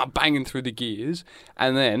just banging through the gears,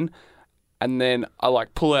 and then I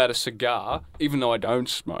like pull out a cigar, even though I don't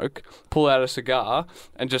smoke. Pull out a cigar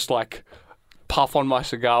and just like puff on my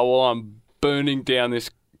cigar while I'm burning down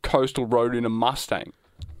this coastal road in a Mustang.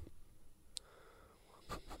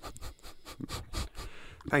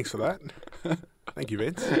 Thanks for that. Thank you,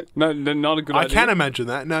 Vince. No, not a good I idea. can imagine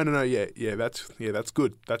that. No. Yeah. That's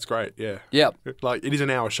good. That's great. Yeah. Yep. Like it is an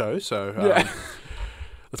hour show, so Yeah.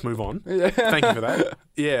 let's move on. Thank you for that.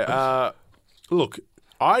 Yeah. Look,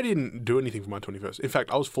 I didn't do anything for my 21st. In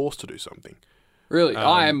fact, I was forced to do something. Really,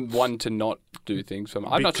 I am one to not do things for me.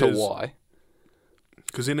 I'm not sure because- why.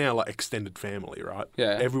 Because in our extended family, right?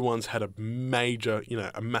 Yeah. Everyone's had a major,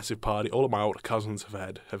 a massive party. All of my older cousins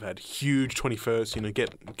have had huge 21st.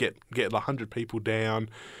 Get 100 people down.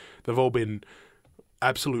 They've all been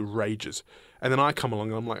absolute rages. And then I come along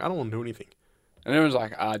and I'm like, I don't want to do anything. And everyone's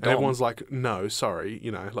like, And everyone's like, no, sorry,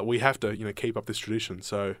 we have to, keep up this tradition.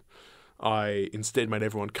 So I instead made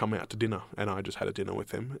everyone come out to dinner, and I just had a dinner with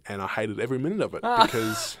them, and I hated every minute of it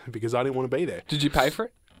because I didn't want to be there. Did you pay for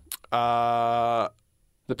it?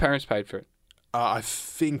 The parents paid for it. I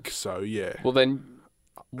think so, yeah. Well, then,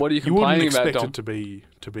 what are you You wouldn't complaining about, expect Dom? it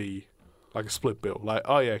to be like a split bill. Like,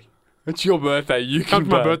 oh yeah, It's your birthday. You come can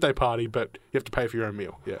to my pay. birthday party, but you have to pay for your own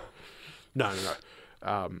meal. Yeah. No.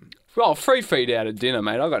 Well, free feed out at dinner,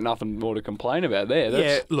 mate. I've got nothing more to complain about there.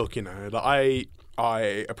 Yeah. Look, I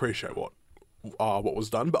appreciate what was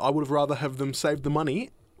done, but I would have rather have them save the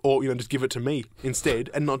money or just give it to me instead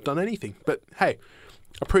and not done anything. But hey,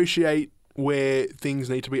 appreciate where things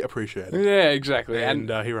need to be appreciated. Yeah, exactly. And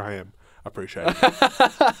here I am. Appreciate it.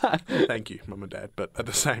 Thank you, Mum and Dad. But at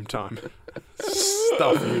the same time,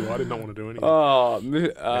 stuff you. I did not want to do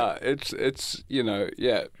anything. It's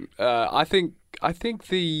yeah. I think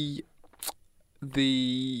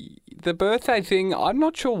the birthday thing, I'm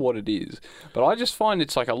not sure what it is, but I just find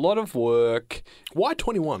it's like a lot of work. Why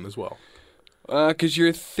 21 as well? Because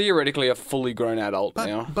you're theoretically a fully grown adult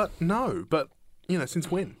now. But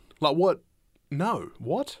since when? Like what? No.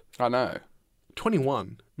 What? I know.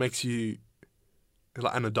 21 makes you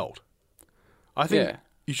like an adult. I think Yeah.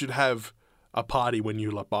 you should have a party when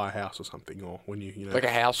you buy a house or something, or when you Like a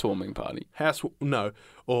housewarming party.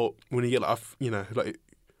 or when you get like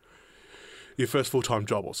your first full-time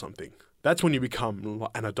job or something. That's when you become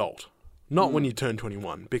an adult. Not when you turn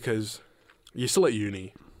 21, because you're still at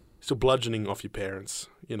uni, still bludgeoning off your parents.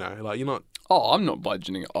 You're not. Oh, I'm not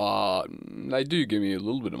budgeting. They do give me a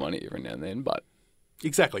little bit of money every now and then, but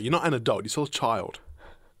Exactly. You're not an adult. You're still a child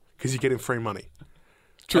because you're getting free money.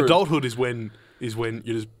 True. Adulthood is when you're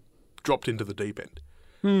just dropped into the deep end.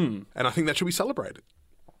 And I think that should be celebrated.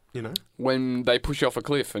 You know, When they push you off a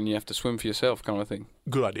cliff and you have to swim for yourself, kind of thing.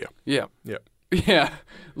 good idea. Yeah. Yeah. Yeah.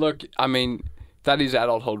 Look, I mean, that is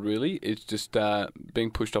adulthood, really. It's just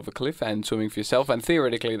being pushed off a cliff and swimming for yourself, and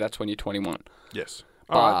theoretically, that's when you're 21. Yes.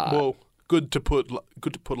 All right. Well, good to put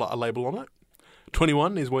like a label on it.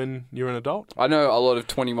 21 is when you're an adult. I know a lot of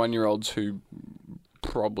 21-year-olds who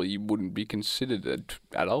probably wouldn't be considered an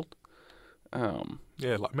adult.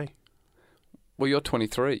 Yeah, like me. Well, you're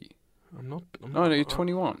 23. I'm not. No, you're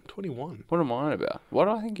 21. 21. What am I on about? What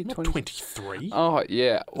do I think you're I'm not 23. Oh,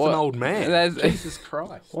 yeah. That's an old man. Jesus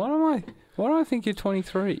Christ. Why do I think you're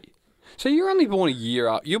 23? So you're only born a year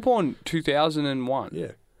up. You're born 2001.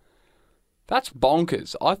 Yeah. That's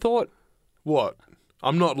bonkers. I thought... What?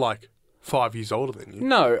 I'm not like 5 years older than you.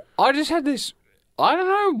 No, I just had this... I don't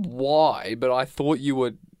know why, but I thought you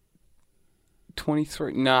were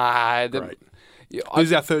 23. Nah. Right. This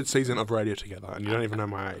is our third season of radio together, and you don't even know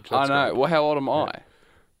my age. I know. Good. Well, how old am I?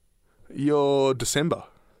 You're December.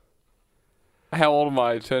 How old am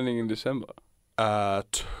I turning in December?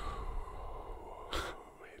 21.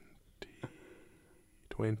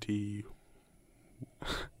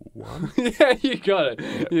 Yeah, you got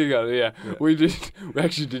it. You got it, yeah. We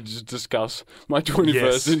actually did just discuss my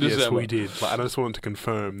 21st in December. Yes, we did. But I just wanted to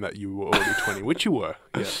confirm that you were already 20, which you were.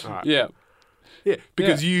 Yeah, all right. Yeah. Yeah,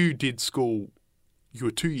 because you did school... You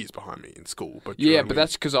were 2 years behind me in school, but you're but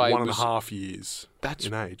that's because I 1.5 years in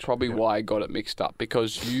age. That's probably why I got it mixed up,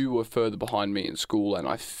 because you were further behind me in school, and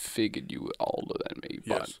I figured you were older than me,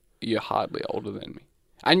 but you're hardly older than me.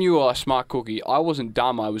 And you are a smart cookie. I wasn't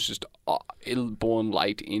dumb. I was just born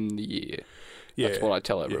late in the year. Yeah, that's what I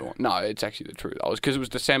tell everyone. No, it's actually the truth. Because it was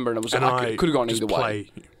December, and it was. And I could have gone either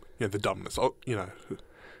way. The dumbness.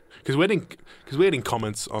 Because we're getting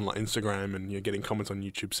comments on like Instagram, and you're getting comments on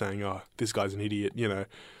YouTube saying, "Oh, this guy's an idiot."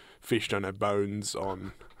 Fish don't have bones.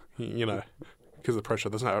 Because of pressure.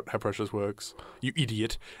 That's not how pressure works. You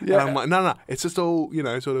idiot. Yeah. And I'm like, no. It's just all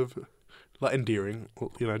sort of like endearing.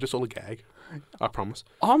 Just all a gag. I promise.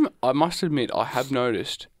 I must admit, I have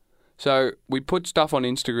noticed. So we put stuff on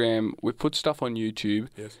Instagram. We put stuff on YouTube.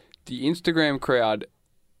 Yes. The Instagram crowd,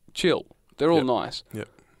 chill. They're all nice. Yep.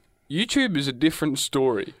 YouTube is a different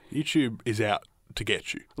story. YouTube is out to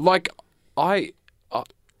get you. Like, I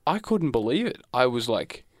couldn't believe it. I was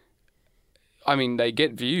like, I mean, they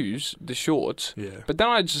get views, the shorts. Yeah. But then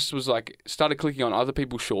I just was like, started clicking on other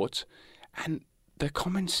people's shorts, and the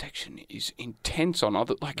comment section is intense on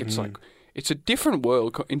other. Like, it's like, it's a different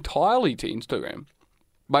world entirely to Instagram.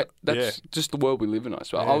 But that's just the world we live in, I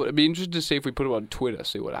suppose. Yeah. I'd be interested to see if we put it on Twitter,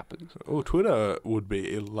 see what happens. Oh, Twitter would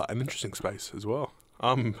be an interesting space as well.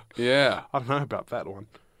 Yeah. I don't know about that one.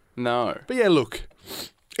 No. But yeah, look,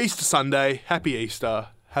 Easter Sunday, happy Easter.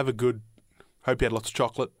 Hope you had lots of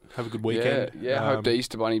chocolate. Have a good weekend. Yeah. Hope the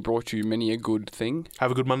Easter Bunny brought you many a good thing. Have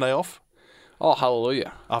a good Monday off. Oh,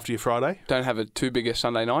 hallelujah. After your Friday. Don't have too big a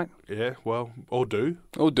Sunday night. Yeah, well, or do.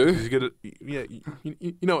 Or do. You get it,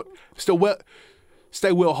 you know, stay well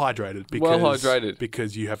hydrated.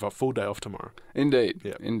 Because you have a full day off tomorrow. Indeed.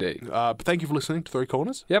 Yeah. Indeed. But thank you for listening to Three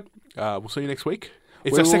Corners. Yep. We'll see you next week.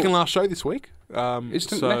 It's our second last show this week.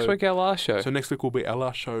 Next week our last show? So next week will be our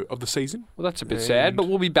last show of the season. Well, that's a bit sad, but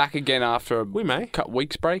we'll be back again after a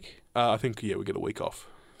week's break. I think, we get a week off.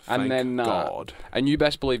 Thank God. And you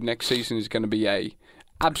best believe next season is going to be a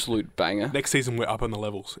absolute banger. Next season we're up on the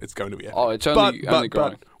levels. It's going to be epic. Oh, it's only growing.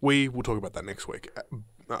 But we will talk about that next week.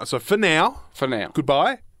 So for now,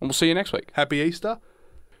 goodbye. And we'll see you next week. Happy Easter.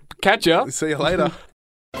 Catch ya. See you later.